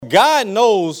God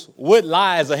knows what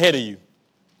lies ahead of you.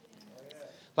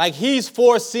 Like he's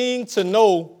foreseeing to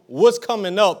know what's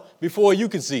coming up before you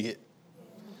can see it.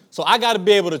 So I got to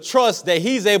be able to trust that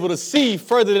he's able to see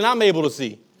further than I'm able to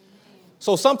see.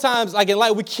 So sometimes, like in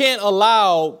life, we can't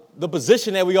allow the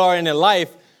position that we are in life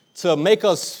to make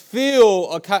us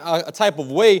feel a type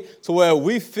of way to where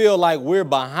we feel like we're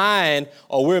behind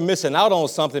or we're missing out on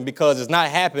something because it's not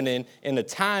happening in the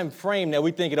time frame that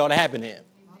we think it ought to happen in.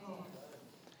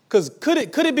 Because could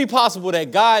it be possible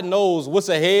that God knows what's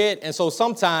ahead, and so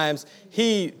sometimes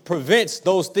he prevents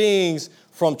those things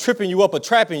from tripping you up or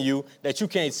trapping you that you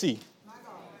can't see?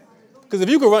 Because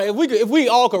if we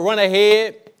all could run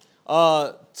ahead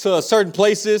to certain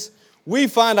places, we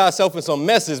find ourselves in some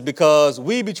messes because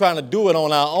we be trying to do it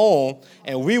on our own,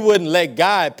 and we wouldn't let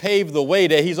God pave the way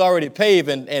that he's already paved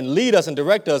and lead us and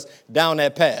direct us down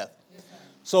that path. Yes,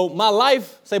 so my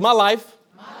life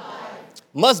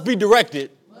must be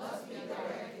directed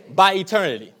by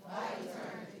eternity.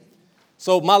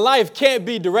 So my life can't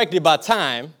be directed by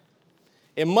time.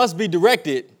 It must be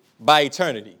directed by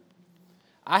eternity.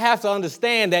 I have to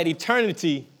understand that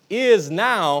eternity is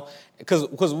now,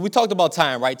 because we talked about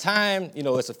time, right? Time,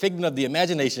 it's a figment of the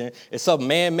imagination. It's something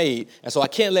man-made. And so I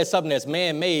can't let something that's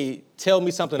man-made tell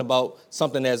me something about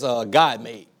something that's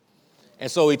God-made. And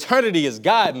so eternity is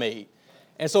God-made.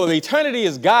 And so if eternity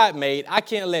is God-made, I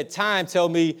can't let time tell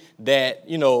me that,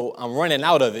 I'm running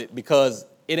out of it because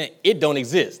it don't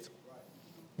exist.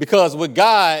 Because with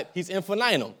God, he's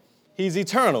infinitum. He's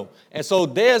eternal. And so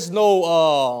there's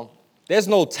no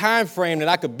time frame that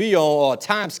I could be on or a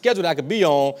time schedule that I could be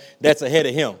on that's ahead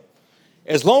of him.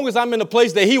 As long as I'm in the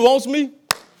place that he wants me,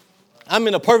 I'm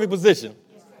in a perfect position.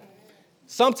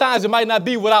 Sometimes it might not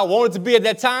be what I wanted to be at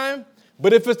that time,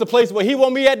 but if it's the place where he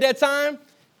wants me at that time,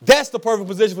 that's the perfect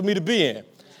position for me to be in.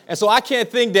 And so I can't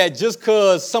think that just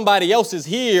because somebody else is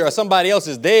here or somebody else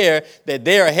is there, that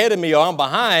they're ahead of me or I'm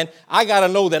behind. I got to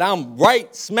know that I'm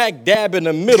right smack dab in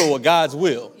the middle of God's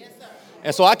will. Yes, sir.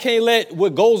 And so I can't let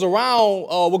what goes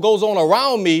on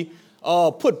around me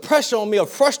put pressure on me or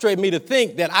frustrate me to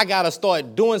think that I got to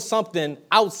start doing something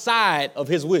outside of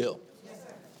his will. Yes,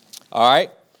 sir. All right.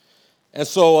 And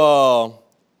so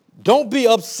don't be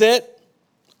upset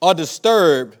or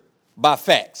disturbed by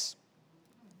facts.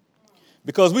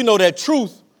 Because we know that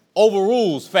truth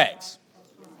overrules facts.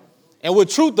 And what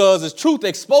truth does is truth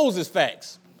exposes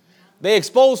facts. They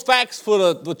expose facts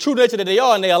for the true nature that they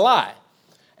are, and they are lie.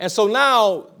 And so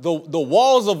now the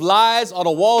walls of lies or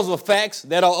the walls of facts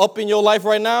that are up in your life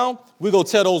right now, we're going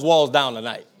to tear those walls down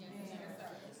tonight.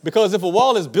 Because if a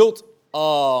wall is built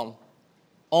on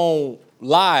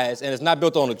lies and it's not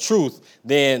built on the truth,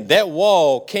 then that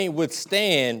wall can't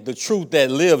withstand the truth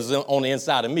that lives on the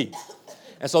inside of me.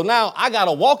 And so now I got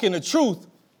to walk in the truth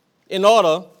in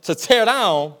order to tear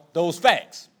down those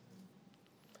facts.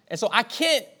 And so I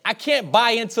can't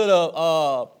buy into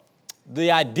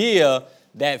the idea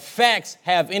that facts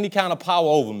have any kind of power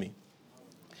over me.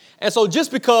 And so just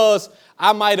because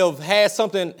I might have had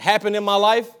something happen in my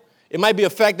life, it might be a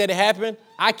fact that it happened,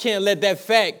 I can't let that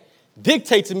fact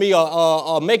dictate to me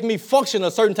or make me function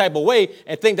a certain type of way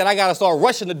and think that I got to start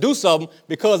rushing to do something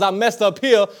because I messed up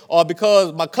here or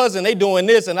because my cousin, they doing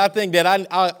this, and I think that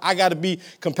I got to be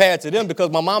compared to them because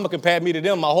my mama compared me to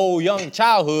them my whole young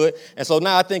childhood. And so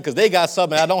now I think because they got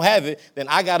something and I don't have it, then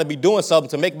I got to be doing something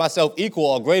to make myself equal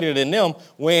or greater than them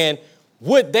when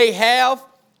what they have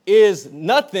is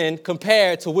nothing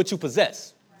compared to what you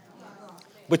possess.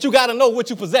 But you got to know what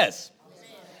you possess.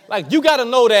 Like you got to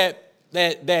know that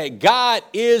God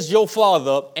is your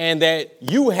father and that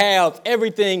you have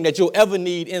everything that you'll ever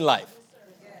need in life.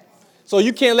 So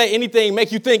you can't let anything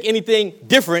make you think anything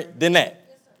different than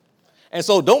that. And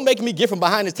so don't make me get from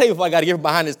behind this table if I got to get from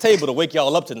behind this table to wake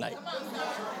y'all up tonight.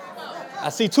 I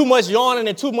see too much yawning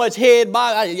and too much head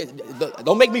by.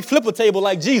 Don't make me flip a table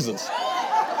like Jesus.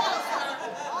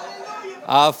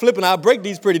 I'll flip and I'll break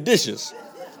these pretty dishes.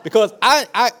 Because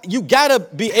you got to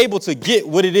be able to get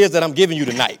what it is that I'm giving you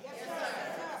tonight.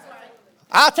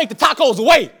 I'll take the tacos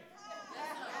away.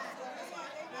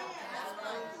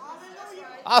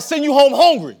 I'll send you home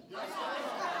hungry.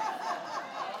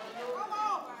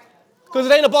 Because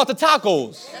it ain't about the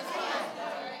tacos.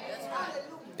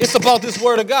 It's about this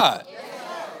word of God.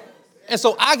 And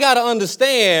so I got to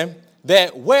understand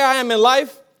that where I am in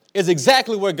life is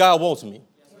exactly where God wants me.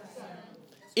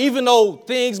 Even though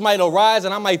things might arise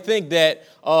and I might think that,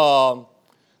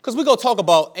 because we're going to talk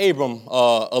about Abram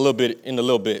a little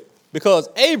bit. Because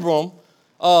Abram,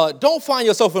 don't find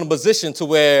yourself in a position to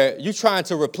where you're trying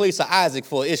to replace Isaac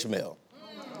for Ishmael.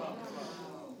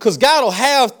 Because God will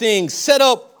have things set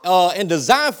up and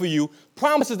designed for you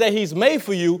promises that he's made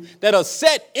for you that are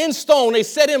set in stone, they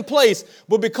set in place,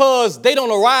 but because they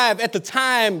don't arrive at the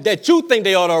time that you think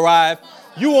they ought to arrive,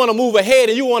 you want to move ahead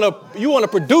and you want to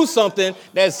produce something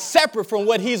that's separate from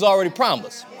what he's already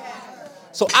promised.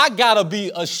 So I got to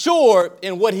be assured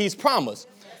in what he's promised.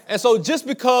 And so just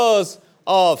because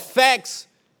facts,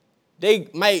 they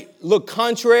might look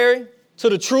contrary to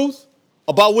the truth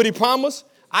about what he promised,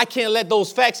 I can't let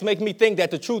those facts make me think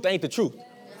that the truth ain't the truth.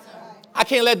 I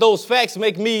can't let those facts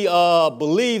make me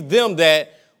believe them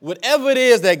that whatever it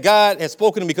is that God has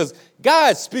spoken to me, because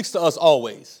God speaks to us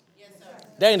always.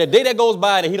 There ain't a day that goes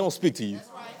by that he don't speak to you.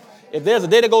 If there's a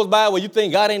day that goes by where you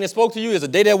think God ain't spoke to you, it's a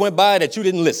day that went by that you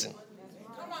didn't listen.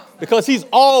 Because he's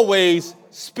always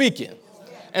speaking.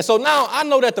 And so now I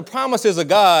know that the promises of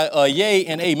God are yea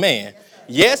and amen.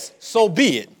 Yes, so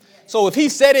be it. So if he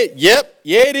said it, yep,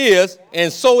 yeah it is,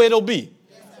 and so it'll be.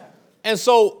 And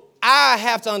so I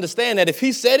have to understand that if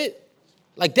he said it,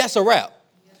 like that's a wrap.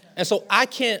 And so I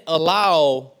can't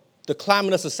allow the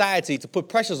climate of society to put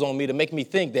pressures on me to make me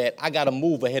think that I got to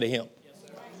move ahead of him.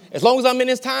 As long as I'm in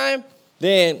his time,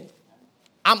 then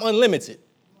I'm unlimited.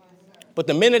 But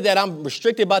the minute that I'm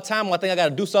restricted by time, or I think I got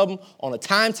to do something on a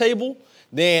timetable,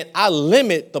 then I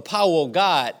limit the power of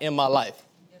God in my life.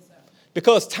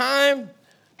 Because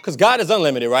God is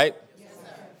unlimited, right?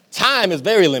 Time is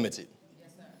very limited.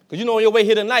 Because you know on your way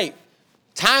here tonight,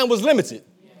 time was limited.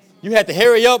 You had to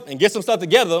hurry up and get some stuff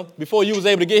together before you was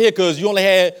able to get here because you only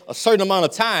had a certain amount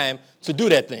of time to do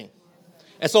that thing.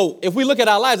 And so if we look at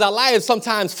our lives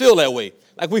sometimes feel that way.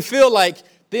 Like we feel like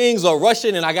things are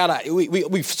rushing and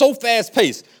we so fast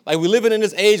paced. Like we're living in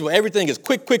this age where everything is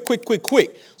quick.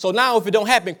 So now if it don't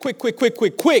happen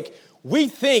quick, we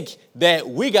think that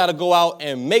we got to go out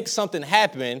and make something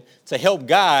happen to help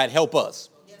God help us.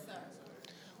 Yes, sir.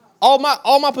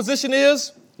 All my position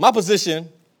is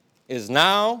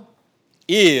now,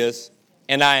 is,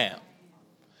 and I am.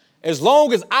 As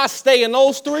long as I stay in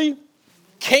those three,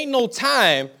 can't no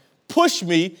time push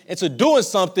me into doing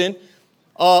something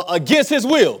against his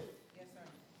will. Yes, sir.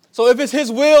 So if it's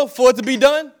his will for it to be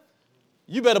done,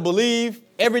 you better believe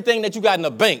everything that you got in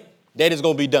the bank that is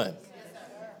going to be done.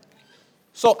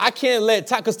 So I can't let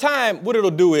time, because time, what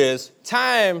it'll do is,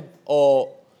 time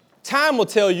will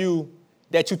tell you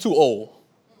that you're too old.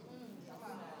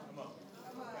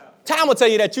 Time will tell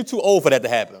you that you're too old for that to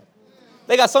happen.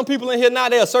 They got some people in here now,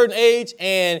 they're a certain age,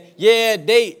 and yeah,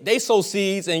 they sow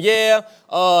seeds, and yeah,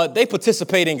 they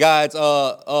participate in God's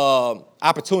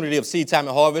opportunity of seed time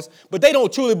and harvest, but they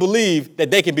don't truly believe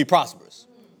that they can be prosperous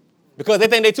because they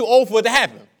think they're too old for it to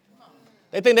happen.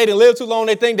 They think they didn't live too long.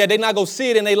 They think that they're not going to see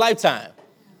it in their lifetime.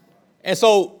 And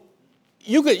so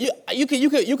you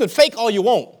could fake all you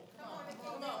want,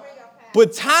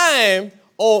 but time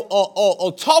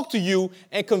or talk to you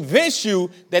and convince you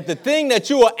that the thing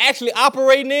that you are actually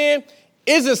operating in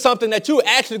isn't something that you're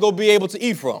actually going to be able to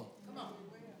eat from.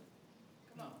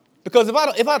 Because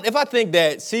if I think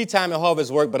that seed time and harvest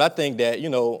work, but I think that,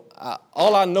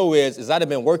 all I know is I've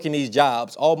been working these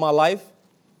jobs all my life,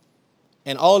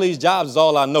 and all these jobs is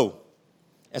all I know.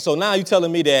 And so now you're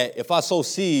telling me that if I sow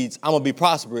seeds, I'm going to be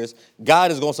prosperous.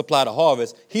 God is going to supply the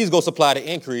harvest. He's going to supply the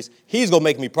increase. He's going to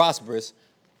make me prosperous.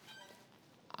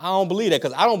 I don't believe that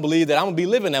because I don't believe that I'm going to be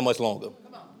living that much longer.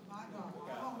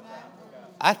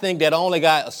 I think that I only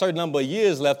got a certain number of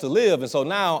years left to live. And so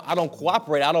now I don't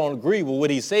cooperate. I don't agree with what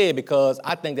he said because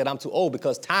I think that I'm too old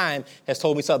because time has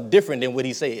told me something different than what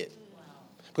he said.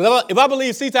 Because if I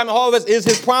believe seed time and harvest is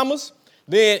his promise,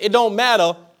 then it don't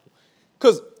matter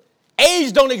because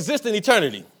age don't exist in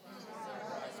eternity.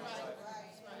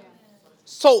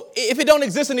 So if it don't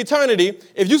exist in eternity,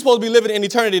 if you're supposed to be living in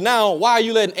eternity now, why are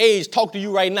you letting age talk to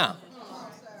you right now?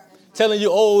 Telling you,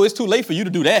 oh, it's too late for you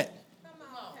to do that.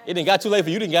 It didn't got too late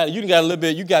for you. You didn't got a little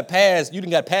bit. You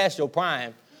didn't got past your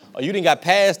prime, or you didn't got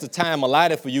past the time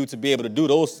allotted for you to be able to do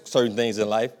those certain things in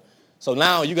life. So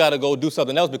now you got to go do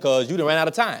something else because you done ran out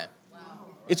of time.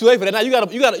 It's too late for that. Now you got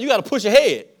to push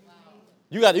ahead.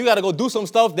 You got to go do some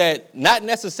stuff that not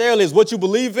necessarily is what you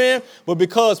believe in, but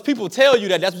because people tell you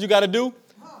that that's what you got to do,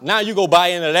 now you go buy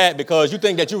into that because you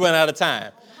think that you run out of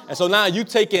time. And so now you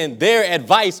taking their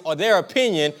advice or their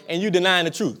opinion and you denying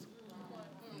the truth.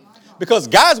 Because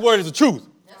God's word is the truth.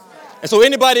 And so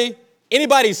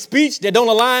anybody's speech that don't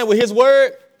align with his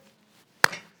word,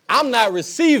 I'm not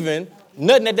receiving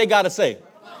nothing that they got to say.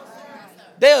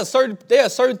 There are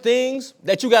certain things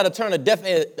that you got to turn a deaf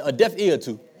ear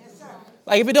to.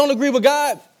 Like if it don't agree with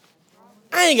God,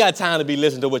 I ain't got time to be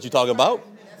listening to what you're talking about.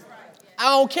 I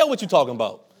don't care what you're talking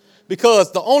about.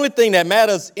 Because the only thing that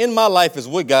matters in my life is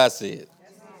what God said.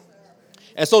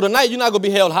 And so tonight you're not going to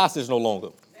be held hostage no longer.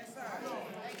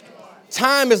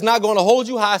 Time is not going to hold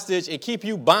you hostage and keep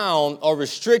you bound or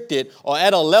restricted or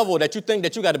at a level that you think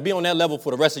that you got to be on that level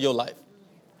for the rest of your life.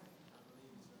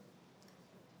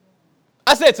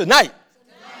 I said tonight.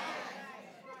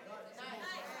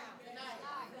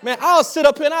 Man, I'll sit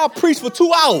up here and I'll preach for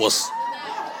 2 hours.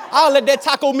 I'll let that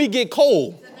taco meat get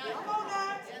cold.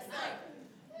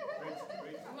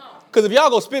 Because if y'all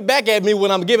go spit back at me when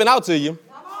I'm giving out to you,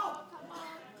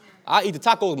 I'll eat the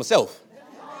tacos myself.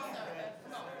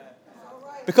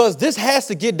 Because this has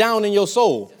to get down in your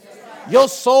soul. Your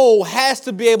soul has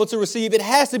to be able to receive. It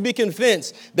has to be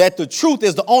convinced that the truth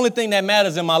is the only thing that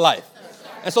matters in my life.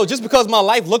 And so just because my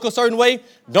life look a certain way,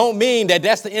 don't mean that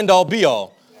that's the end all be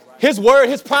all. His word,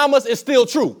 his promise is still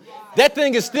true. That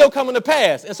thing is still coming to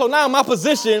pass. And so now my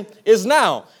position is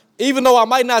now. Even though I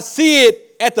might not see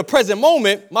it at the present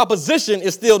moment, my position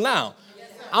is still now.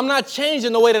 I'm not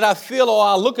changing the way that I feel or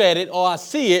I look at it or I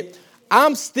see it.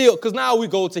 I'm still, because now we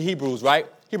go to Hebrews, right?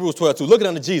 Hebrews 12:2. Looking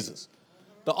unto Jesus,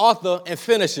 the author and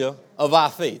finisher of our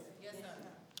faith,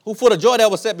 who for the joy that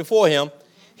was set before him,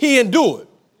 he endured.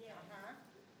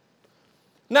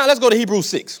 Now let's go to Hebrews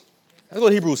 6. Let's go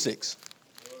to Hebrews 6.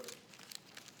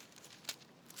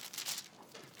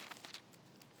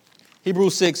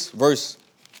 Hebrews 6, verse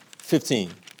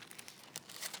 15.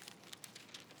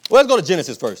 Well, let's go to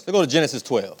Genesis first. Let's go to Genesis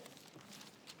 12.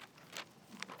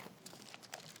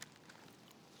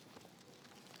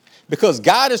 Because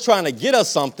God is trying to get us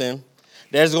something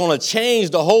that's going to change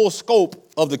the whole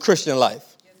scope of the Christian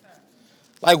life. Yes,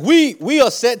 like we are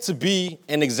set to be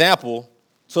an example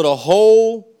to the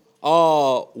whole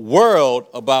world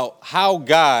about how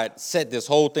God set this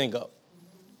whole thing up.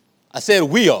 I said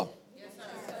we are. Yes,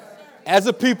 sir. As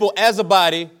a people, as a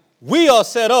body, we are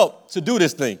set up to do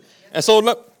this thing. And so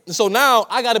now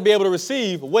I got to be able to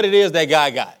receive what it is that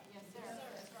God got. Yes,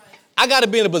 sir. I got to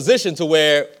be in a position to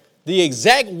where the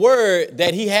exact word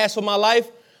that he has for my life,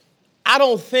 I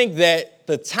don't think that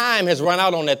the time has run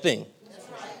out on that thing. That's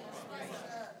right.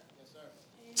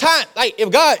 Time, like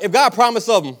if God promised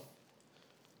something,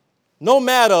 no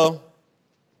matter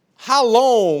how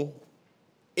long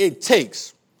it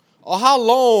takes or how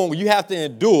long you have to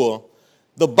endure,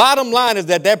 the bottom line is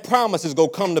that promise is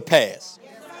going to come to pass.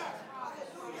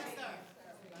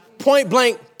 Point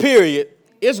blank, period,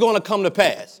 it's going to come to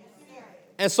pass.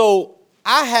 And so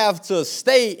I have to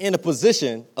stay in a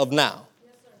position of now.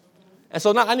 And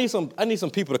so now I need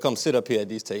some people to come sit up here at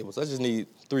these tables. I just need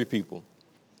 3 people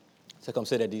to come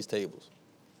sit at these tables.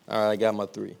 All right, I got my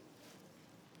 3.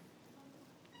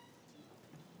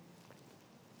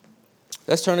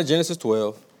 Let's turn to Genesis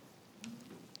 12,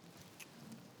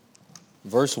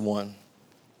 verse 1.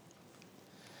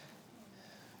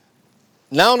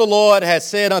 Now the Lord has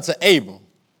said unto Abram,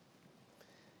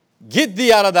 get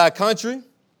thee out of thy country,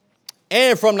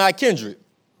 and from thy kindred,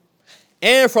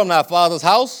 and from thy father's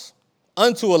house,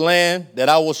 unto a land that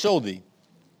I will show thee.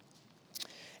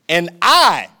 And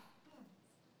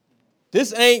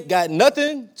this ain't got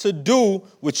nothing to do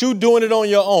with you doing it on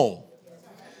your own.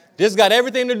 This got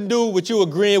everything to do with you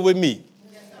agreeing with me.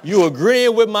 You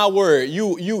agreeing with my word.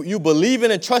 You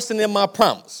believing and trusting in my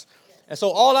promise. And so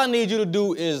all I need you to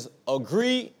do is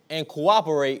agree and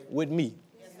cooperate with me.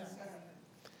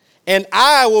 And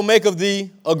I will make of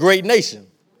thee a great nation.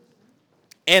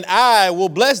 And I will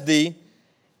bless thee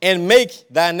and make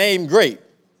thy name great.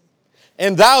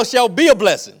 And thou shalt be a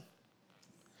blessing.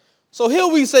 So here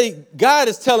we say God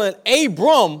is telling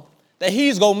Abram that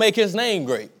he's going to make his name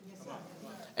great.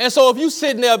 And so if you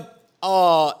sitting there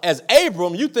as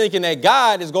Abram, you thinking that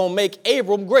God is going to make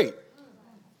Abram great.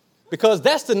 Because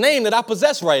that's the name that I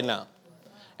possess right now.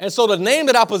 And so the name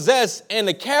that I possess and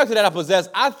the character that I possess,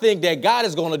 I think that God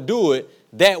is going to do it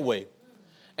that way.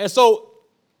 And so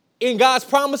in God's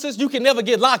promises, you can never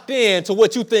get locked in to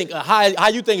what you think, how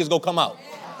you think it's going to come out.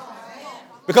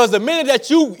 Because the minute that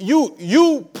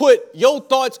you put your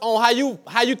thoughts on how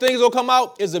you think it's going to come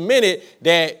out is the minute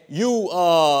that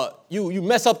you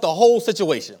mess up the whole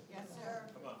situation. Yes,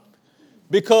 sir.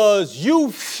 Because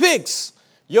you fix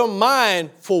your mind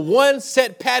for one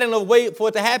set pattern of way for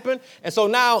it to happen. And so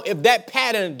now if that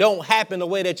pattern don't happen the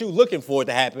way that you're looking for it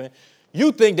to happen,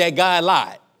 you think that God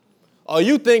lied. Or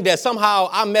you think that somehow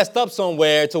I messed up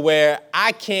somewhere to where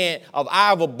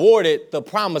I've aborted the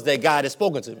promise that God has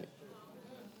spoken to me.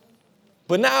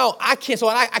 But now I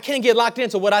can't get locked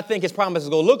into what I think his promise is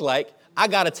going to look like. I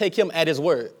got to take him at his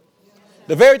word.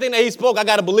 The very thing that he spoke, I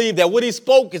got to believe that what he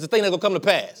spoke is the thing that's going to come to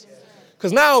pass.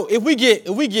 Because now if we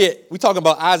talking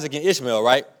about Isaac and Ishmael,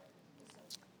 right?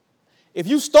 If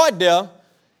you start there,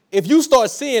 if you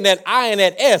start seeing that I and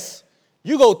that S,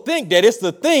 you go think that it's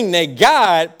the thing that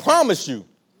God promised you.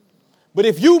 But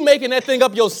if you making that thing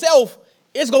up yourself,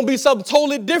 it's going to be something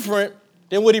totally different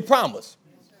than what he promised.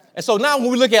 And so now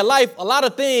when we look at life, a lot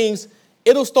of things,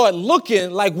 it'll start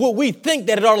looking like what we think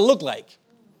that it ought to look like.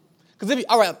 Because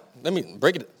all right, let me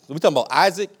break it. We're talking about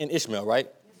Isaac and Ishmael, right?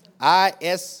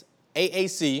 Isaac,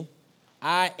 Ishmael.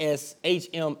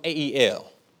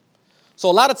 So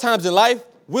a lot of times in life,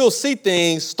 we'll see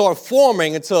things start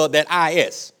forming into that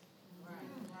is.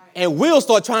 And we'll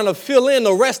start trying to fill in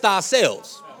the rest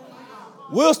ourselves.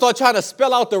 We'll start trying to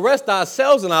spell out the rest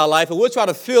ourselves in our life, and we'll try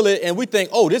to fill it, and we think,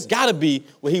 oh, this got to be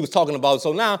what he was talking about.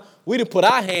 So now we didn't put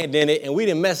our hand in it, and we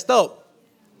didn't messed up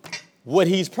what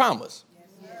he's promised.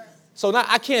 So now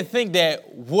I can't think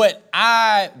that what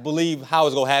I believe how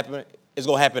it's going to happen is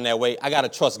going to happen that way. I got to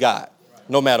trust God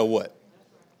no matter what.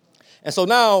 And so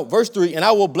now, verse 3, and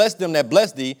I will bless them that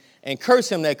bless thee, and curse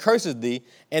him that curses thee,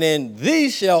 and in thee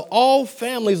shall all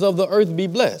families of the earth be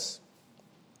blessed.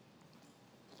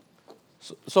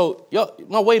 So y'all,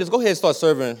 my waiters, go ahead and start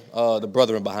serving the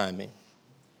brethren behind me.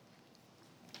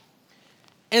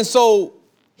 And so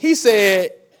he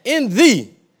said, in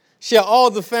thee shall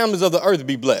all the families of the earth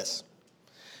be blessed.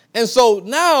 And so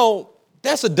now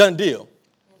that's a done deal.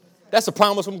 That's a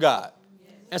promise from God.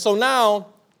 And so now,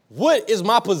 what is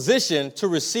my position to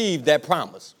receive that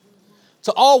promise?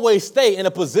 To always stay in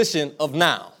a position of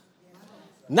now.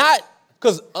 Not,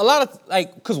 because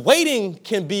because waiting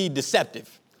can be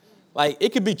deceptive. Like,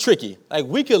 it could be tricky. Like,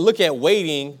 we could look at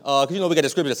waiting, because, we got the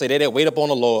scripture that say they that wait upon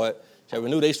the Lord shall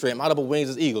renew their strength, mount up with wings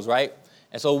as eagles, right?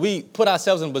 And so we put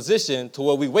ourselves in a position to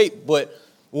where we wait. But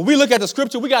when we look at the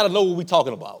scripture, we got to know what we're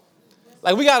talking about.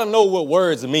 Like, we got to know what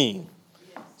words mean.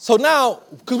 So now,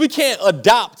 because we can't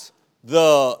adopt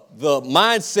the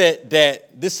mindset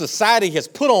that this society has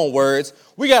put on words,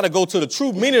 we got to go to the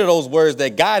true meaning of those words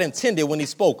that God intended when he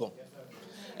spoke them.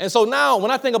 And so now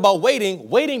when I think about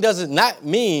waiting does not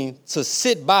mean to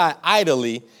sit by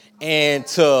idly and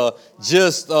to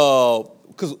just,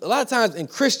 because a lot of times in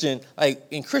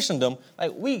Christendom,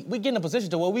 we get in a position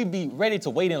to where we be ready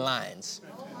to wait in lines.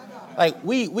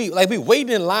 We waiting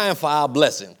in line for our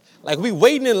blessing. Like we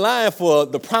waiting in line for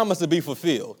the promise to be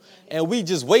fulfilled. And we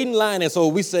just wait in line, and so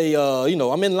we say,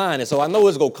 I'm in line, and so I know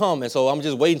it's going to come, and so I'm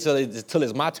just waiting till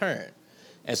it's my turn.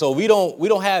 And so we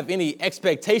don't have any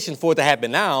expectation for it to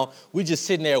happen now. We just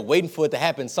sitting there waiting for it to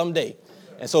happen someday.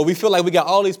 And so we feel like we got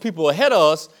all these people ahead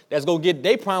of us that's going to get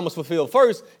their promise fulfilled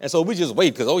first, and so we just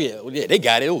wait because, they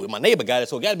got it. Oh, my neighbor got it,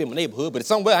 so it got to be in my neighborhood, but it's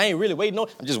somewhere I ain't really waiting on.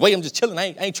 I'm just waiting. I'm just chilling.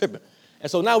 I ain't tripping. And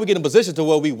so now we get in a position to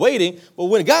where we waiting, but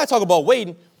when God talk about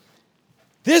waiting,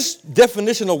 this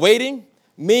definition of waiting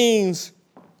means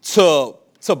to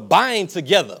bind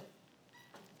together.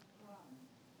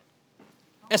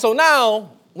 And so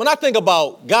now, when I think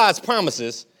about God's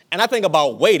promises and I think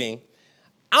about waiting,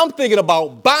 I'm thinking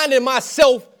about binding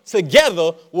myself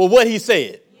together with what he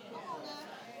said.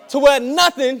 To where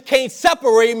nothing can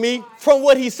separate me from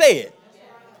what he said.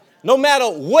 No matter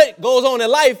what goes on in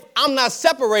life, I'm not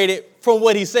separated from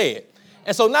what he said.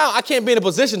 And so now I can't be in a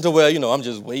position to where, I'm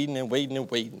just waiting and waiting and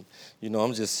waiting.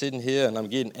 I'm just sitting here and I'm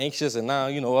getting anxious. And now,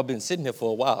 I've been sitting here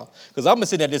for a while. Because I've been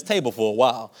sitting at this table for a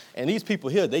while. And these people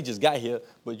here, they just got here.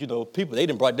 But, people, they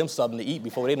done brought them something to eat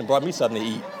before they done brought me something to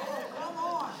eat.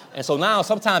 And so now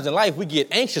sometimes in life we get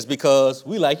anxious because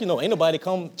we ain't nobody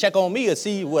come check on me or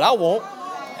see what I want.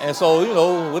 And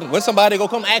so, when somebody go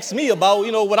come ask me about,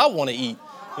 what I want to eat.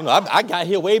 I got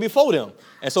here way before them.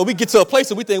 And so we get to a place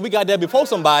that we think we got there before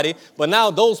somebody, but now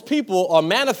those people are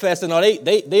manifesting or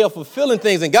they are fulfilling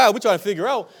things in God. We're trying to figure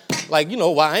out, why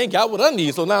I ain't got what I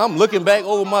need. So now I'm looking back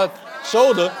over my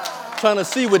shoulder trying to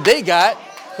see what they got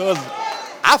because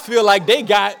I feel like they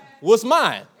got what's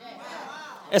mine.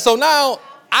 And so now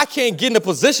I can't get in a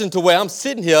position to where I'm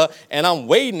sitting here and I'm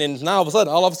waiting and now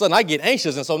all of a sudden I get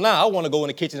anxious. And so now I want to go in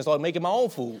the kitchen and start making my own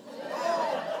food.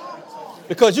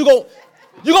 Because you're going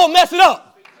to mess it up.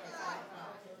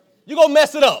 You're going to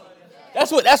mess it up.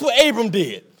 That's what Abram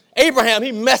did. Abraham,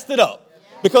 he messed it up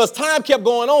because time kept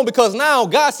going on because now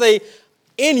God say,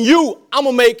 in you, I'm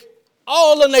going to make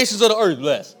all the nations of the earth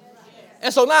blessed.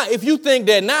 And so now if you think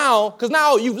that now, because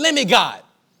now you limit God.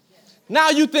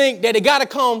 Now you think that it got to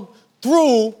come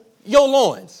through your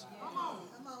loins.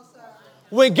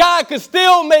 When God could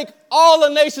still make all the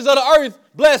nations of the earth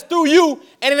blessed through you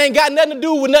and it ain't got nothing to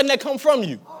do with nothing that come from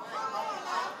you.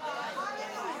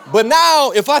 But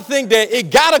now, if I think that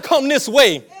it got to come this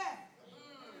way,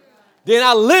 then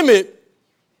I limit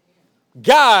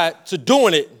God to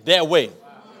doing it that way.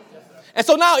 And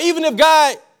so now, even if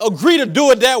God agreed to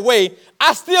do it that way,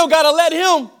 I still got to let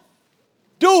him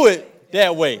do it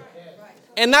that way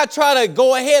and not try to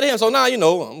go ahead of him. So now,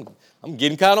 I'm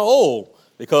getting kind of old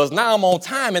because now I'm on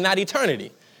time and not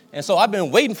eternity. And so I've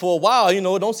been waiting for a while. It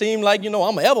don't seem like, I'm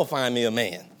going to ever find me a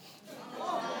man.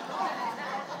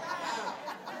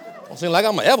 Don't seem like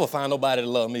I'm going to ever find nobody to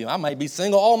love me. I might be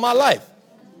single all my life.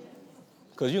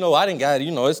 Because, I didn't got,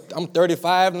 I'm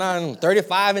 35 now, I'm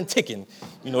 35 and ticking.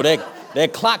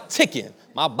 That clock ticking,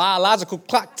 my biological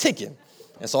clock ticking.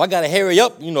 And so I got to hurry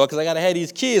up, because I got to have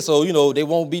these kids so, they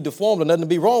won't be deformed or nothing to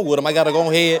be wrong with them. I got to go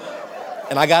ahead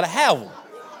and I got to have them.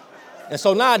 And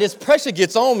so now this pressure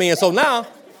gets on me. And so now,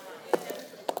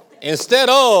 instead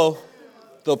of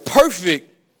the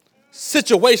perfect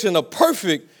situation, the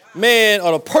perfect man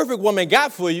or the perfect woman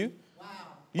got for you,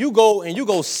 you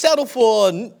go settle for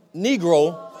a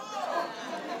Negro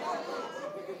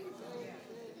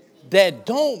that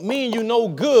don't mean you no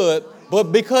good, but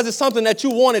because it's something that you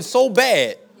wanted so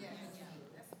bad,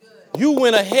 you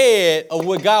went ahead of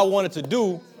what God wanted to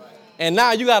do, and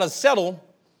now you got to settle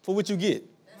for what you get.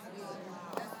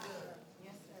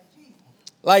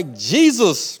 Like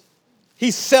Jesus,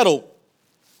 he settled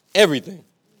everything.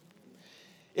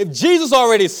 If Jesus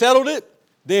already settled it,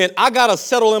 then I got to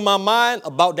settle in my mind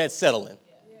about that settling.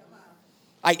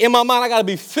 Like in my mind, I got to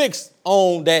be fixed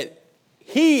on that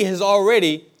he has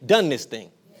already done this thing.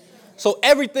 So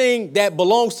everything that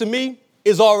belongs to me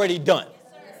is already done.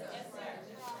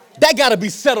 That got to be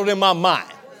settled in my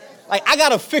mind. Like I got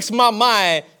to fix my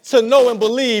mind to know and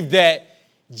believe that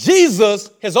Jesus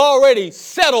has already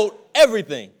settled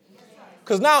everything.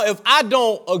 Because now if I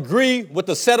don't agree with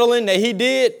the settling that he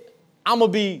did, I'm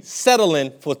going to be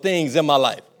settling for things in my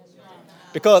life.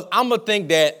 Because I'm going to think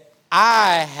that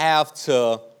I have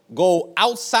to go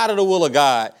outside of the will of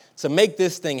God to make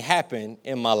this thing happen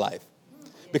in my life.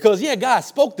 Because, God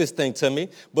spoke this thing to me,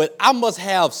 but I must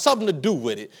have something to do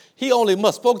with it. He only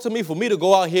must spoke to me for me to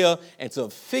go out here and to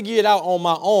figure it out on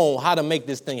my own how to make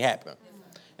this thing happen.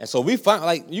 And so we find,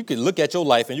 like, you can look at your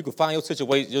life and you can find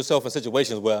yourself in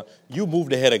situations where you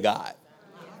moved ahead of God.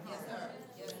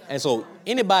 And so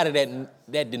anybody that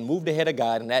didn't move ahead of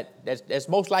God, and that's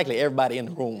most likely everybody in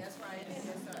the room,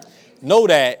 know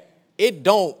that it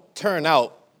don't turn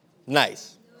out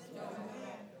nice.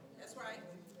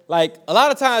 Like a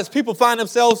lot of times people find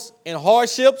themselves in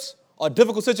hardships or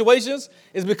difficult situations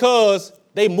is because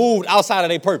they moved outside of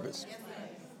their purpose.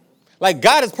 Like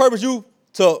God has purposed you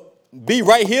to be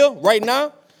right here, right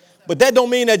now, but that don't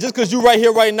mean that just because you're right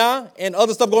here, right now, and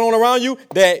other stuff going on around you,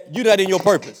 that you're not in your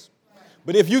purpose.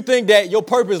 But if you think that your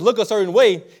purpose look a certain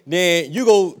way, then you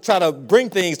go try to bring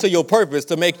things to your purpose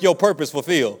to make your purpose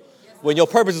fulfilled. When your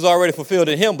purpose is already fulfilled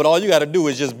in him, but all you got to do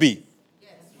is just be.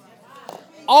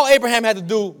 All Abraham had to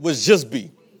do was just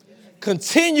be.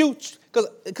 Continue,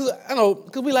 because I know,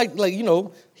 because we like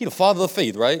he the father of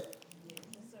faith, right?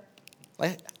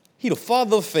 Like he the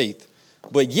father of faith,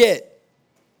 but yet,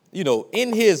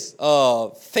 in his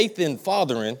faith in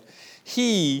fathering,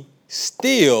 he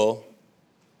still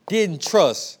didn't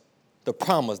trust the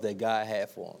promise that God had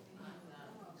for him.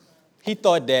 He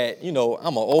thought that, I'm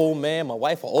an old man, my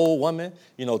wife an old woman,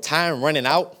 time running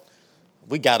out.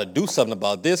 We got to do something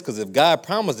about this because if God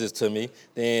promised this to me,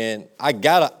 then I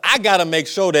gotta make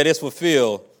sure that it's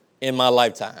fulfilled in my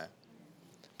lifetime.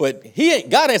 But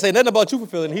God ain't say nothing about you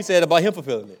fulfilling it. He said about him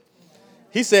fulfilling it.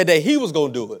 He said that he was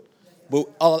going to do it. But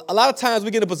a lot of times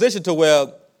we get in a position to where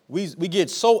we get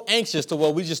so anxious to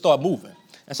where we just start moving.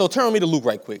 And so turn with me to Luke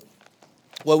right quick.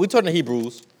 Well, we turn to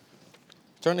Hebrews.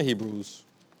 Turn to Hebrews.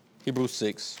 Hebrews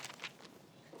 6.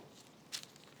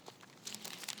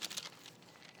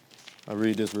 I'll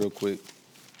read this real quick.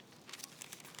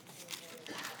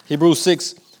 Hebrews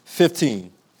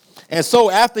 6:15. And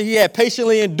so after he had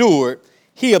patiently endured,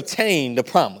 he obtained the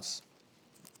promise.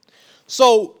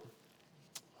 So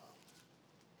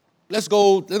let's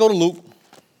go to Luke.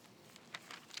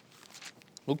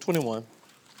 Luke 21.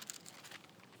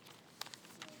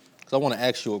 Because I want to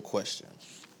ask you a question.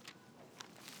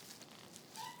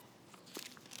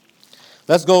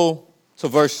 Let's go to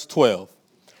verse 12.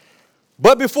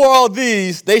 But before all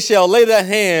these, they shall lay their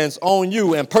hands on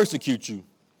you and persecute you,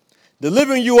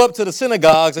 delivering you up to the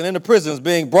synagogues and in the prisons,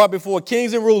 being brought before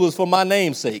kings and rulers for my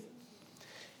name's sake.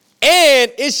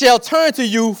 And it shall turn to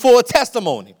you for a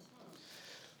testimony.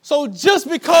 So just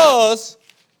because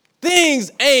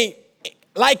things ain't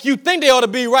like you think they ought to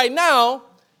be right now,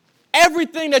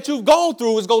 everything that you've gone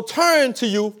through is going to turn to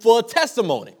you for a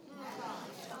testimony.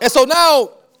 And so now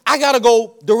I got to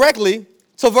go directly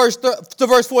to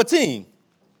verse 14.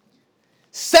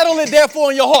 Settle it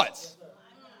therefore in your hearts.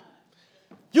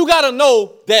 You got to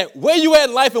know that where you at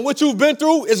in life and what you've been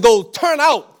through is going to turn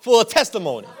out for a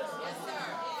testimony.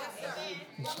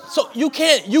 So you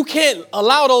can't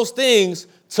allow those things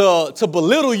to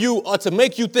belittle you or to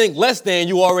make you think less than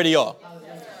you already are.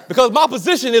 Because my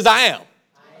position is I am.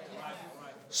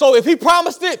 So if he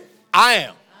promised it, I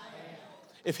am.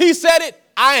 If he said it,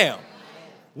 I am.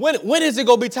 When is it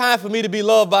going to be time for me to be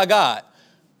loved by God?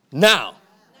 Now.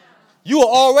 You are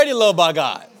already loved by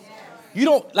God. You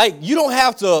don't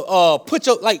have to put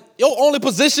your only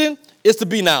position is to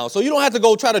be now. So you don't have to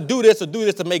go try to do this or do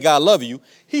this to make God love you.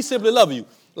 He simply loves you.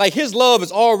 Like his love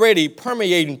is already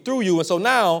permeating through you. And so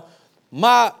now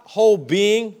my whole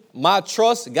being, my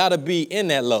trust got to be in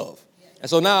that love. And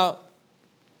so now,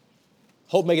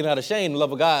 hope making not ashamed, the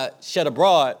love of God shed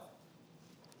abroad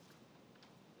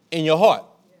in your heart,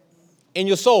 in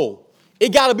your soul.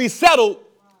 It got to be settled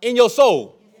in your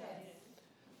soul.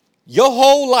 Your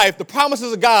whole life, the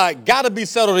promises of God got to be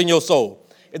settled in your soul.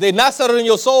 If they're not settled in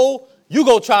your soul, you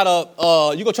go try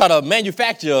to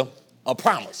manufacture a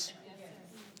promise.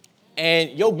 And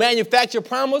your manufactured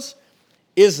promise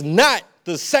is not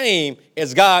the same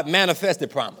as God manifested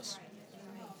promise.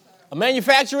 A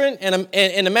manufacturing and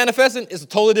a manifesting is a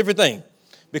totally different thing.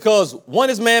 Because one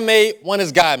is man-made, one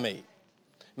is God-made.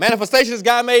 Manifestation is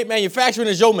God-made, manufacturing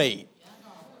is your-made.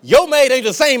 Your-made ain't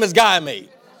the same as God-made.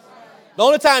 The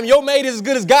only time your made is as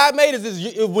good as God made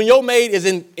is when your made is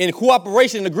in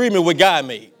cooperation and agreement with God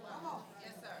made.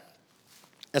 Yes, sir.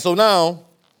 And so now,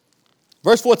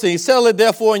 verse 14, settle it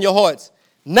therefore in your hearts,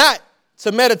 not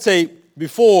to meditate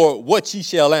before what ye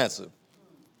shall answer.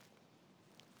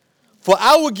 For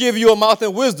I will give you a mouth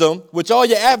and wisdom, which all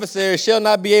your adversaries shall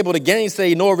not be able to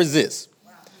gainsay nor resist.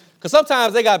 Because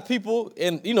sometimes they got people,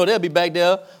 and they'll be back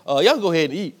there, y'all go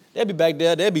ahead and eat. They'll be back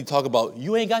there, they'll be talking about,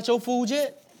 you ain't got your food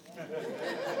yet?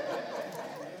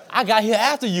 I got here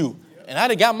after you, and I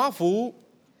done got my food.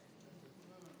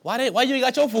 Why you ain't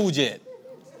got your food yet?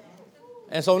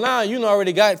 And so now you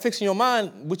already got fixing your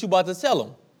mind what you about to tell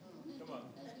them.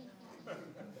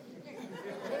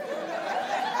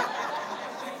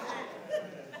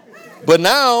 But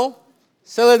now,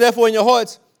 settle it therefore in your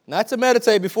hearts, not to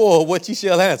meditate before what ye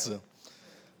shall answer.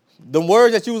 The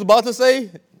words that you was about to say,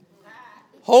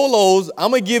 hold those,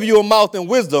 I'm going to give you a mouth and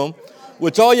wisdom,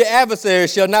 which all your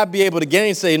adversaries shall not be able to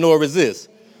gainsay nor resist.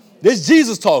 This is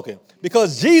Jesus talking,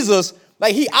 because Jesus,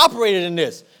 he operated in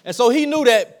this. And so he knew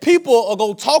that people are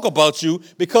going to talk about you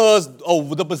because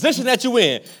of the position that you're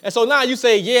in. And so now you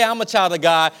say, yeah, I'm a child of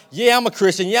God. Yeah, I'm a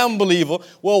Christian. Yeah, I'm a believer.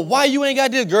 Well, why you ain't got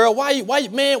this, girl? Why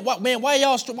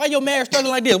your marriage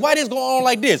struggling like this? Why this going on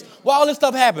like this? Why all this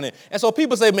stuff happening? And so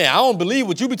people say, man, I don't believe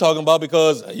what you be talking about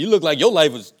because you look like your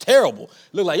life is terrible.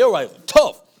 Look like your life is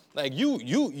tough. Like you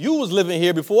was living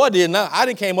here before I did. Now I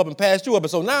didn't came up and passed you up.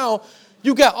 And so now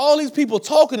you got all these people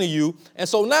talking to you. And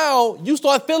so now you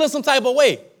start feeling some type of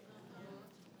way.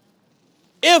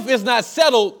 If it's not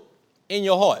settled in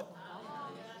your heart.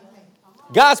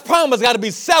 God's promise got to be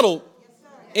settled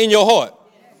in your heart.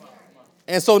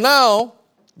 And so now,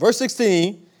 verse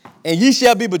 16, and ye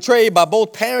shall be betrayed by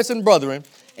both parents and brethren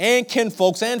and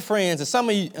kinfolks and friends,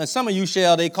 and some of you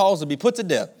shall they cause to be put to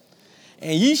death.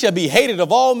 And ye shall be hated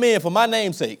of all men for my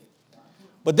name's sake.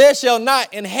 But there shall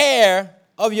not an hair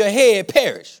of your head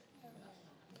perish.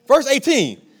 Verse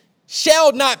 18,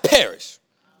 shall not perish.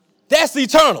 That's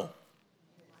eternal.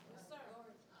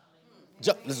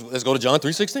 Let's go to John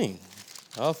 3:16.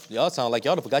 Y'all sound like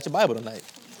y'all done forgot your Bible tonight.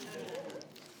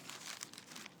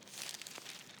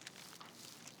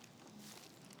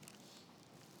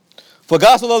 For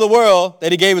God so loved the world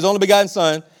that he gave his only begotten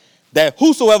Son, that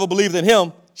whosoever believes in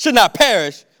him should not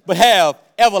perish, but have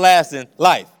everlasting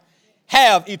life.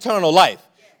 Have eternal life.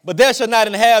 But there shall not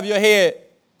an hair of your head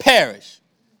perish.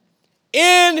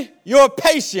 In your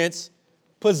patience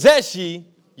possess ye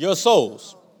your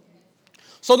souls.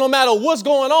 So no matter what's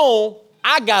going on,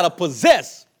 I got to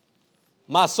possess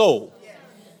my soul.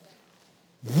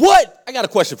 I got a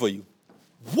question for you.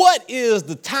 What is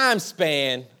the time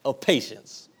span of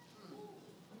patience?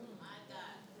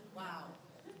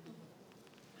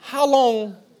 How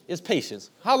long is patience?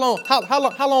 How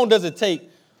long does it take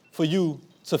for you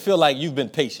to feel like you've been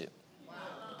patient?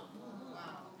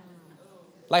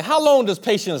 Like, how long does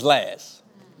patience last?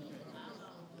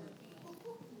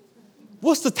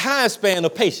 What's the time span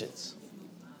of patience?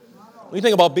 When you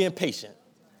think about being patient,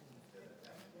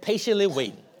 patiently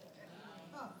waiting.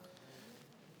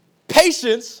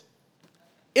 Patience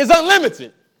is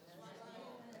unlimited.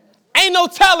 Ain't no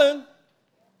telling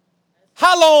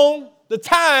how long the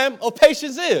time of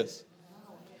patience is.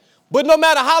 But no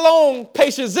matter how long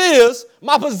patience is,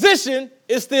 my position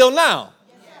is still now.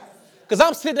 Because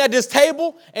I'm sitting at this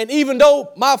table, and even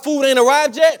though my food ain't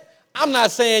arrived yet, I'm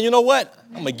not saying, you know what,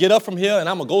 I'm going to get up from here and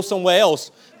I'm going to go somewhere else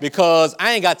because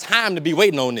I ain't got time to be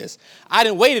waiting on this. I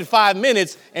didn't waited 5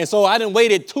 minutes, and so I didn't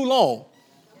waited too long.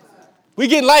 We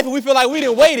get in life and we feel like we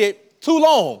didn't waited too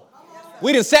long.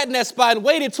 We didn't sat in that spot and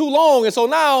waited too long. And so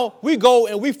now we go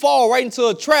and we fall right into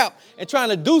a trap and trying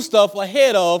to do stuff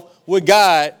ahead of what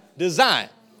God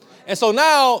designed. And so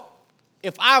now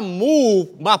if I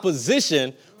move my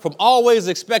position from always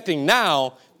expecting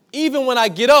now, even when I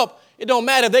get up, it don't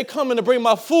matter if they come in to bring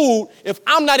my food. If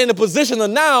I'm not in the position of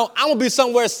now, I'm going to be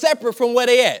somewhere separate from where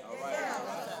they at.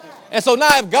 And so now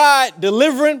if God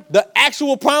delivering the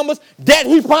actual promise that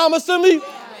he promised to me,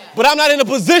 but I'm not in a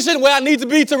position where I need to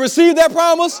be to receive that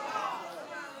promise,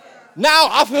 now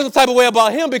I feel some type of way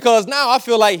about him because now I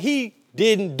feel like he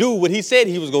didn't do what he said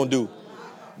he was going to do.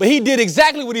 But he did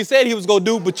exactly what he said he was going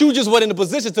to do, but you just weren't in a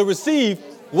position to receive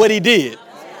what he did.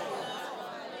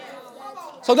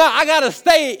 So now I got to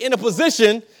stay in a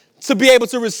position to be able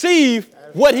to receive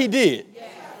what he did.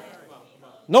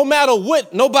 No matter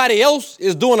what nobody else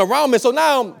is doing around me. So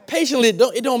now patiently,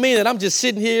 it don't mean that I'm just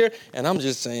sitting here and I'm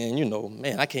just saying,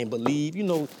 man, I can't believe,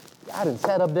 I done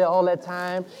sat up there all that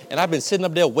time and I've been sitting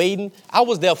up there waiting. I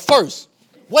was there first.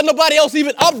 Wasn't nobody else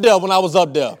even up there when I was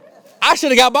up there. I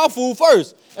should have got my food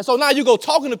first. And so now you go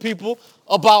talking to people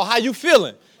about how you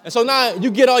feeling. And so now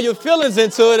you get all your feelings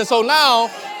into it. And so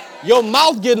now your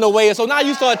mouth getting away. And so now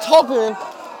you start talking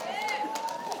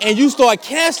and you start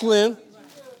canceling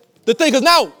the thing. Because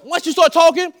now once you start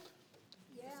talking,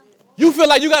 you feel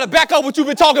like you got to back up what you've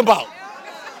been talking about.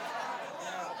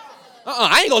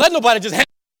 I ain't going to let nobody just handle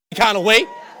it kind of way.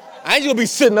 I ain't going to be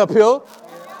sitting up here.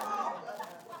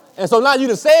 And so now you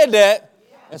done said that.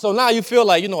 And so now you feel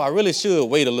like, I really should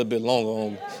wait a little bit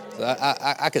longer.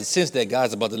 I can sense that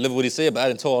God's about to deliver what he said, but I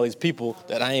didn't tell all these people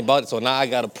that I ain't about it. So now I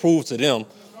got to prove to them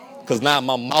because now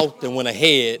my mouth done went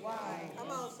ahead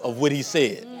of what he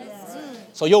said.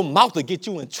 So your mouth will get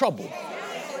you in trouble.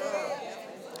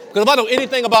 Because if I know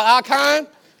anything about our kind,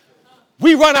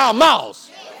 we run our mouths.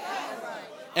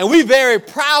 And we very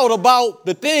proud about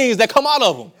the things that come out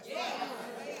of them.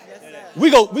 We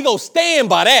go stand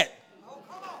by that.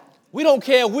 We don't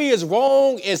care if we as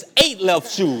wrong as 8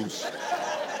 left shoes.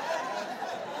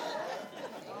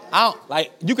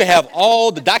 You can have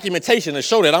all the documentation to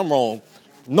show that I'm wrong.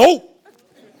 Nope.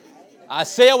 I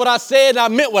said what I said and I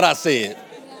meant what I said.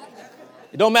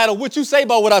 It don't matter what you say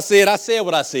about what I said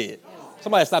what I said.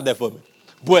 Somebody stop that for me.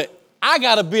 But I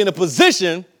got to be in a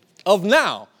position of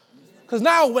now. Because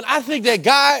now when I think that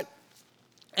God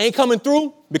ain't coming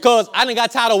through because I done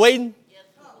got tired of waiting,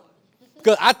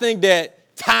 because I think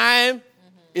that time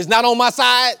is not on my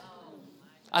side,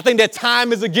 I think that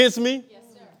time is against me,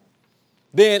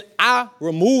 then I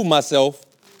remove myself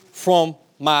from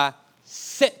my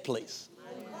set place.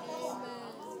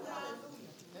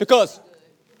 Because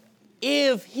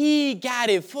if he got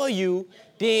it for you,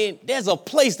 then there's a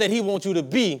place that he wants you to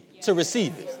be to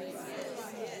receive it.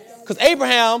 Because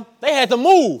Abraham, they had to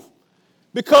move.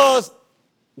 Because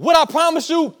what I promise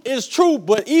you is true,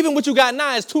 but even what you got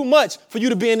now is too much for you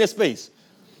to be in this space.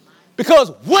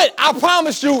 Because what I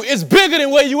promise you is bigger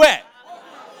than where you at.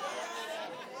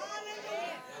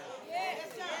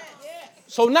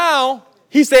 So now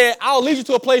he said, I'll lead you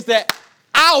to a place that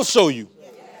I'll show you.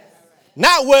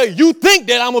 Not where you think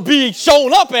that I'm going to be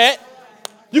shown up at.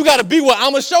 You got to be where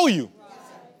I'm going to show you.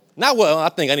 Not where I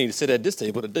think I need to sit at this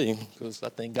table today because I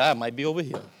think God might be over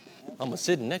here. I'm going to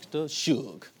sit next to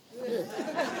Suge.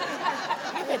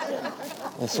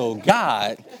 And so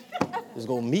God is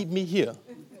going to meet me here.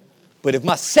 But if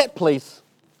my set place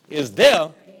is there,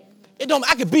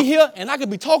 I could be here and I could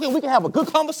be talking. We can have a good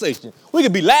conversation. We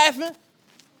could be laughing.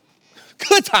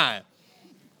 Good time.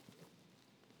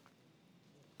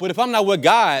 But if I'm not where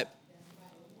God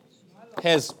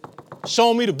has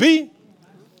shown me to be,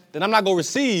 then I'm not going to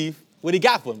receive what he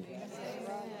got for me.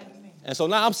 And so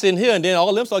now I'm sitting here and then all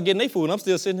of them start getting their food and I'm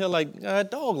still sitting here like,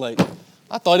 dog, like,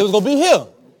 I thought it was going to be here.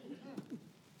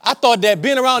 I thought that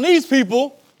being around these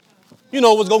people,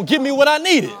 was going to give me what I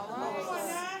needed.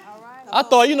 I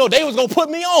thought, they was going to put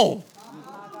me on.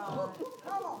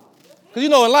 Because,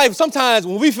 in life, sometimes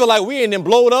when we feel like we ain't then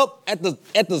blowed up at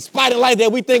the spot in life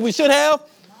that we think we should have,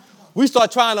 we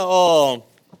start trying to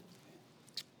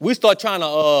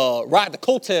ride the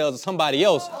coattails of somebody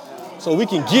else so we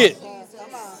can get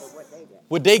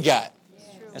what they got.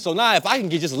 And so now if I can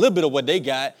get just a little bit of what they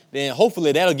got, then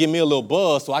hopefully that'll give me a little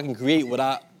buzz so I can create what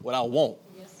I want.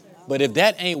 But if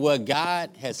that ain't where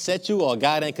God has set you or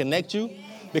God ain't connect you,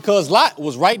 because Lot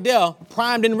was right there,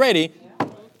 primed and ready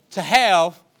to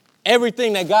have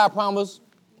everything that God promised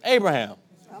Abraham.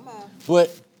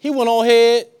 But he went on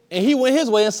ahead and he went his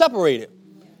way and separated.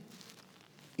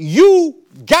 You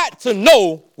got to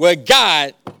know where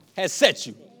God has set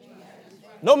you.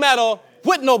 No matter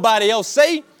what nobody else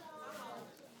say,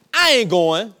 I ain't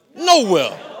going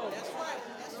Nowhere.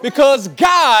 Because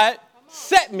God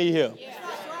set me here.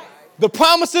 The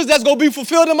promises that's going to be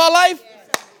fulfilled in my life,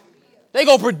 they're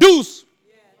going to produce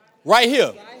right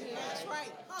here.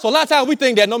 So a lot of times we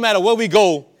think that no matter where we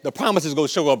go, the promises going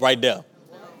to show up right there.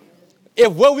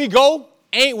 If where we go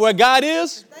ain't where God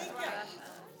is,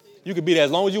 you can be there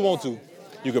as long as you want to.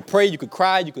 You could pray, you could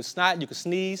cry, you could snot, you could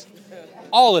sneeze,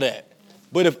 all of that.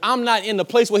 But if I'm not in the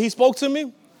place where he spoke to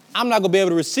me, I'm not going to be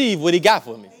able to receive what he got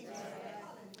for me.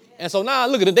 And so now,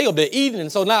 look at it, they up there eating,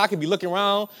 and so now I can be looking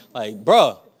around like,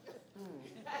 bruh,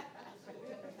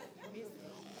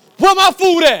 where my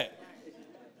food at?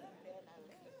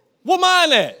 Where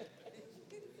mine at?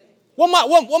 Where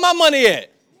my money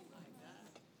at?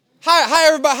 How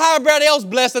everybody else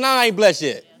blessed and I ain't blessed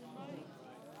yet?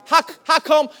 How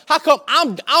come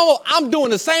I'm doing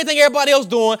the same thing everybody else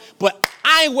doing, but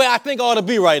I ain't where I think I ought to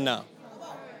be right now?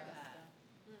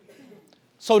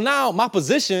 So now my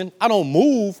position, I don't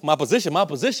move my position. My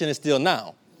position is still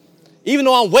now. Even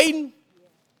though I'm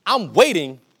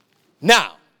waiting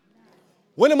now.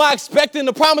 When am I expecting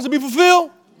the promise to be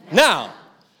fulfilled? Now.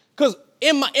 Because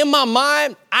in my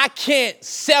mind, I can't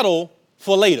settle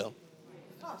for later.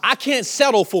 I can't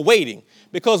settle for waiting.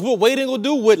 Because what waiting will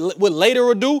do, what later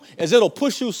will do, is it'll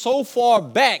push you so far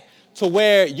back to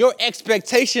where your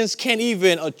expectations can't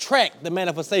even attract the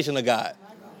manifestation of God.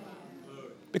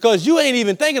 Because you ain't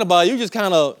even thinking about it. You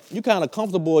kind of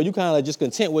comfortable. You kind of just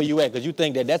content where you at because you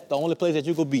think that that's the only place that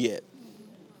you could be at.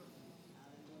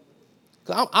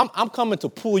 Cause I'm coming to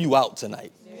pull you out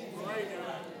tonight.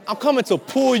 I'm coming to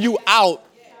pull you out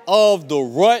of the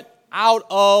rut, out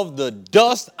of the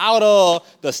dust, out of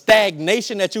the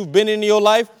stagnation that you've been in your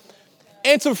life,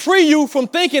 and to free you from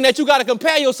thinking that you got to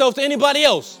compare yourself to anybody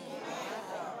else.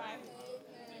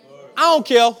 I don't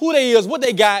care who they is, what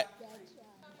they got.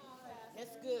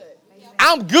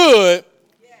 I'm good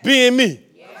being me.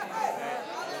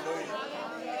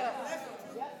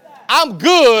 I'm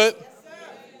good.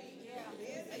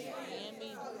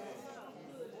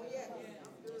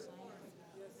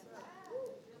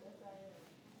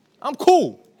 I'm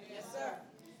cool.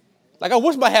 Like I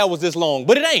wish my hair was this long,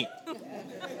 but it ain't.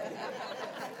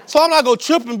 So I'm not going to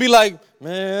trip and be like,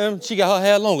 man, she got her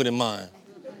hair longer than mine.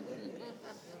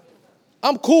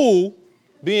 I'm cool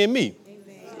being me.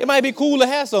 It might be cool to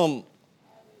have some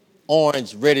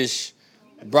orange, reddish,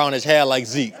 brownish hair like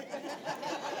Zeke.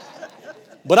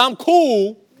 But I'm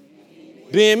cool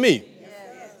being me.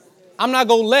 I'm not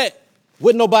going to let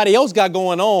what nobody else got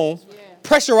going on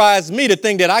pressurize me to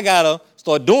think that I got to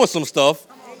start doing some stuff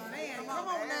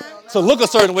to look a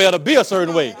certain way or to be a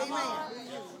certain way.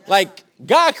 Like,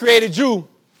 God created you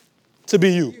to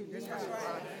be you.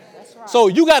 So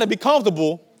you got to be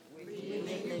comfortable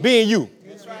being you.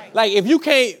 Like, if you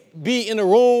can't be in a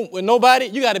room with nobody,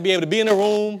 you got to be able to be in a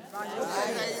room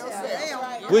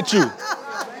with you.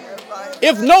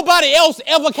 If nobody else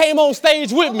ever came on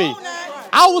stage with me,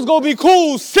 I was going to be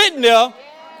cool sitting there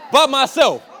by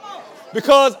myself.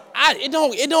 Because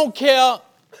it don't care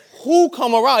who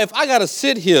come around. If I got to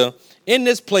sit here in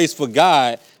this place for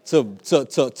God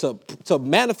to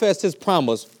manifest his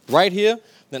promise right here,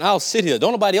 then I'll sit here.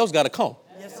 Don't nobody else got to come.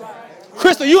 Yes, sir.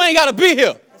 Crystal, you ain't got to be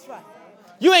here. That's right.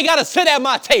 You ain't got to sit at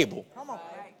my table. Come on.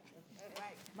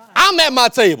 I'm at my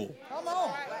table. Come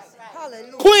on.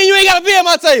 Queen, you ain't got to be at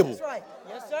my table. That's right.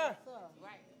 Yes, sir.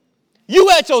 You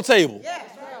at your table.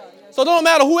 Yes. So don't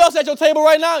matter who else at your table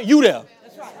right now, you there.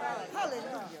 That's right.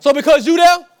 So because you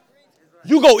there,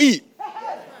 you go eat.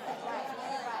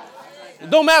 It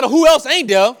don't matter who else ain't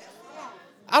there.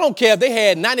 I don't care if they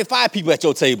had 95 people at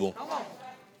your table.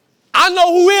 I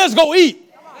know who is go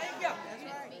eat.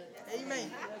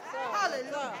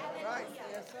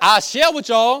 I share with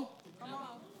y'all,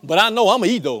 but I know I'm going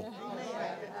to eat though.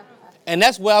 And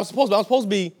that's where I'm supposed to be. I'm supposed to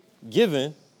be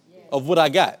giving of what I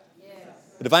got.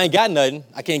 But if I ain't got nothing,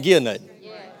 I can't give nothing.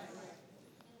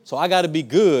 So I got to be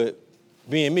good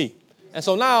being me. And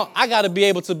so now I got to be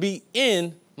able to be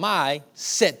in my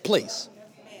set place.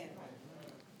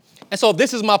 And so if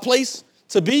this is my place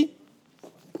to be,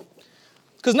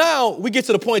 because now we get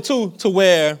to the point too to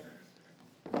where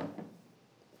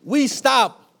we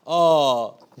stop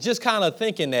just kind of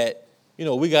thinking that,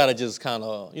 we got to just kind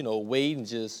of, wait and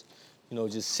just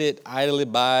sit idly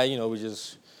by, we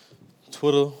just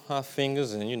twiddle our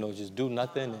fingers and, just do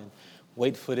nothing and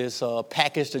wait for this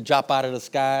package to drop out of the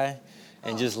sky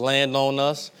and just land on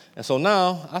us. And so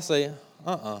now I say,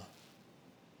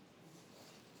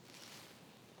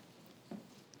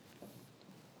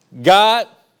 God,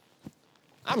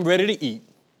 I'm ready to eat.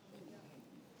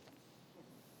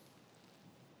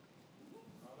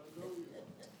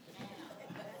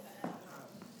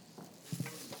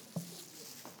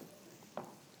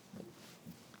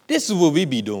 this is what we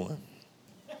be doing.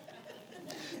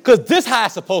 Because this how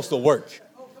it's supposed to work.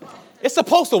 It's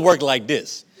supposed to work like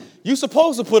this. You're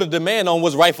supposed to put a demand on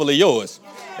what's rightfully yours.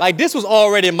 Like this was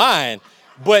already mine.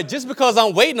 But just because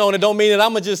I'm waiting on it don't mean that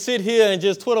I'm going to just sit here and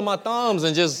just twiddle my thumbs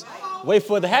and just wait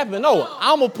for it to happen. No,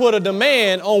 I'm going to put a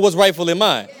demand on what's rightfully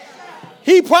mine.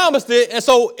 He promised it, and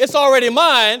so it's already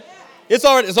mine. It's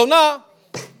already, so now,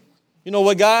 you know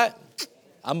what, God?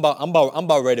 I'm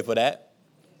about ready for that.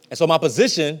 And so my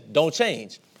position don't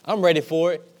change. I'm ready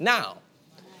for it now.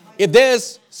 If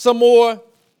there's some more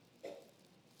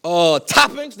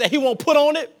toppings that he won't put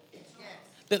on it,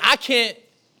 then I can't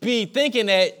be thinking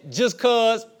that just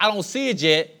because I don't see it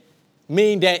yet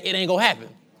mean that it ain't going to happen.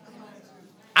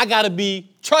 I got to be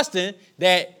trusting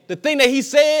that the thing that he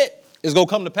said is going to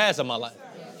come to pass in my life.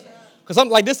 Because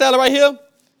something like this salad right here,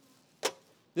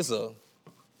 this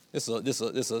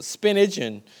is a spinach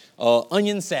and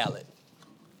onion salad.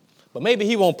 But maybe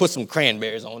he won't put some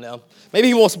cranberries on there. Maybe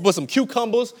he wants to put some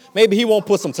cucumbers. Maybe he won't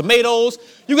put some tomatoes.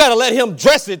 You got to let him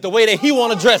dress it the way that he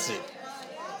want to dress it.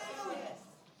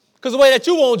 Because the way that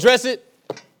you want to dress it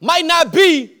might not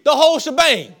be the whole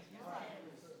shebang.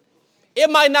 It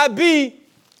might not be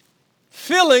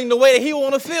feeling the way that he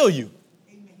want to feel you.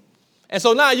 And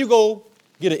so now you go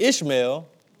get an Ishmael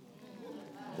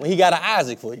when he got an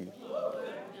Isaac for you.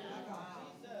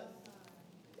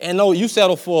 And no, you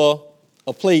settle for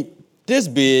a plate this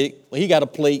big when he got a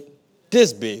plate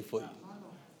this big for you.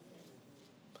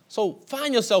 So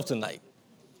find yourself tonight.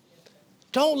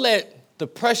 Don't let the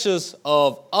pressures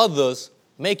of others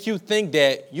make you think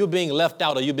that you're being left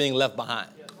out or you're being left behind.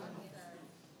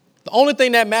 The only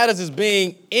thing that matters is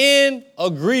being in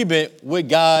agreement with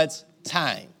God's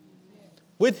time,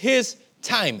 with his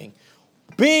timing,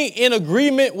 being in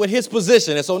agreement with his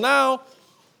position. And so now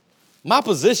my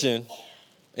position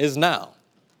is now.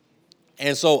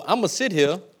 And so I'm going to sit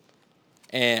here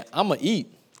and I'm going to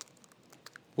eat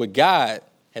what God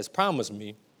has promised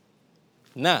me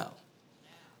now.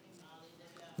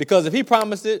 Because if he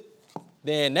promised it,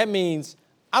 then that means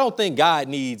I don't think God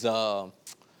needs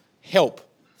help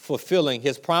fulfilling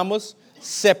his promise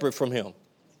separate from him.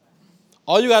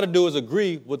 All you got to do is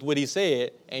agree with what he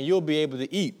said, and you'll be able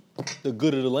to eat the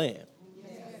good of the land.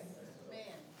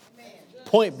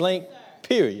 Point blank,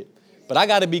 period. But I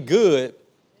got to be good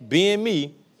being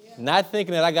me, not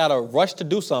thinking that I got to rush to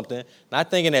do something, not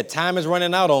thinking that time is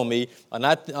running out on me, or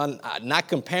not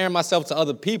comparing myself to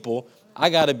other people.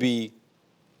 I got to be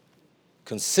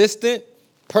consistent,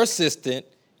 persistent,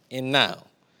 and now.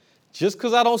 Just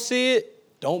because I don't see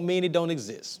it, don't mean it don't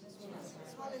exist.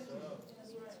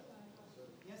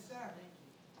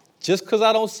 Just because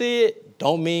I don't see it,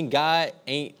 don't mean God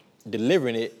ain't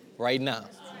delivering it right now.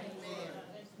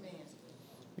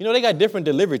 You know, they got different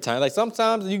delivery times. Like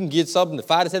sometimes you can get something in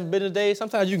 5 to 7 business days.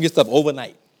 Sometimes you can get stuff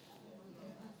overnight.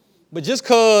 But just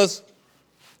because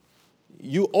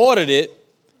you ordered it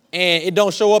and it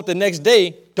don't show up the next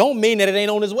day, don't mean that it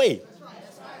ain't on its way.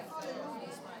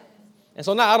 And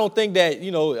so now I don't think that,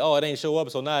 it ain't show up,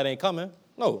 so now it ain't coming.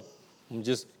 No, I'm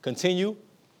just continue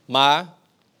my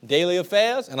daily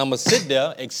affairs, and I'm going to sit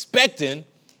there expecting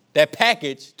that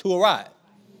package to arrive.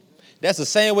 That's the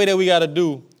same way that we got to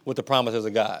do with the promises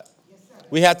of God.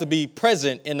 We have to be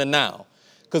present in the now.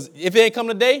 Because if it ain't come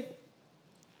today,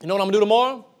 you know what I'm going to do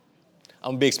tomorrow?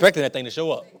 I'm going to be expecting that thing to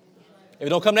show up. If it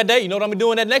don't come that day, you know what I'm going to be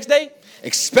doing that next day?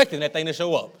 Expecting that thing to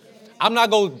show up. I'm not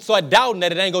going to start doubting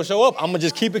that it ain't going to show up. I'm going to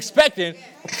just keep expecting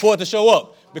for it to show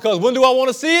up. Because when do I want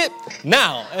to see it?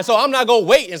 Now. And so I'm not going to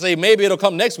wait and say, maybe it'll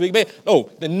come next week.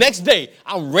 No, the next day,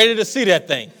 I'm ready to see that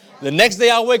thing. The next day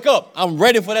I wake up, I'm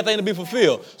ready for that thing to be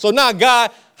fulfilled. So now,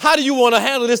 God, how do you want to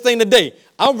handle this thing today?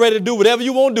 I'm ready to do whatever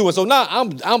you want to do. And so now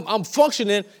I'm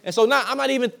functioning. And so now I'm not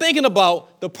even thinking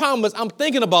about the promise. I'm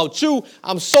thinking about you.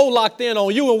 I'm so locked in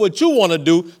on you and what you want to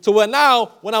do. So where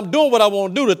now, when I'm doing what I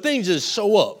want to do, the things just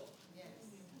show up.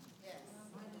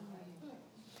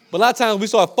 But a lot of times we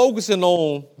start focusing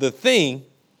on the thing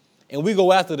and we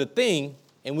go after the thing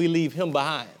and we leave him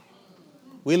behind.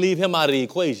 We leave him out of the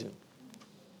equation.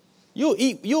 You'll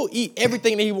eat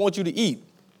everything that he wants you to eat,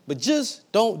 but just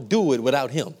don't do it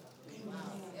without him.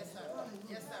 Yes, sir.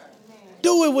 Yes, sir.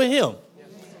 Do it with him.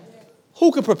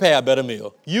 Who can prepare a better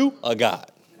meal? You or God?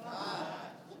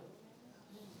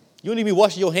 You don't even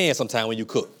wash your hands sometime when you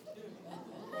cook.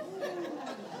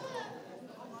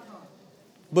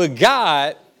 But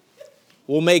God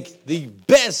will make the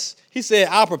best. He said,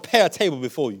 I'll prepare a table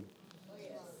before you.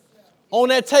 On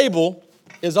that table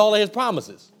is all of his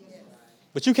promises.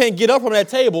 But you can't get up from that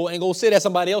table and go sit at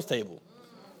somebody else's table.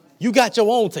 You got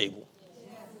your own table.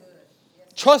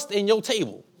 Trust in your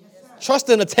table. Trust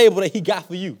in the table that he got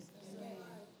for you.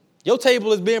 Your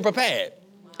table is being prepared.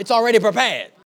 It's already prepared.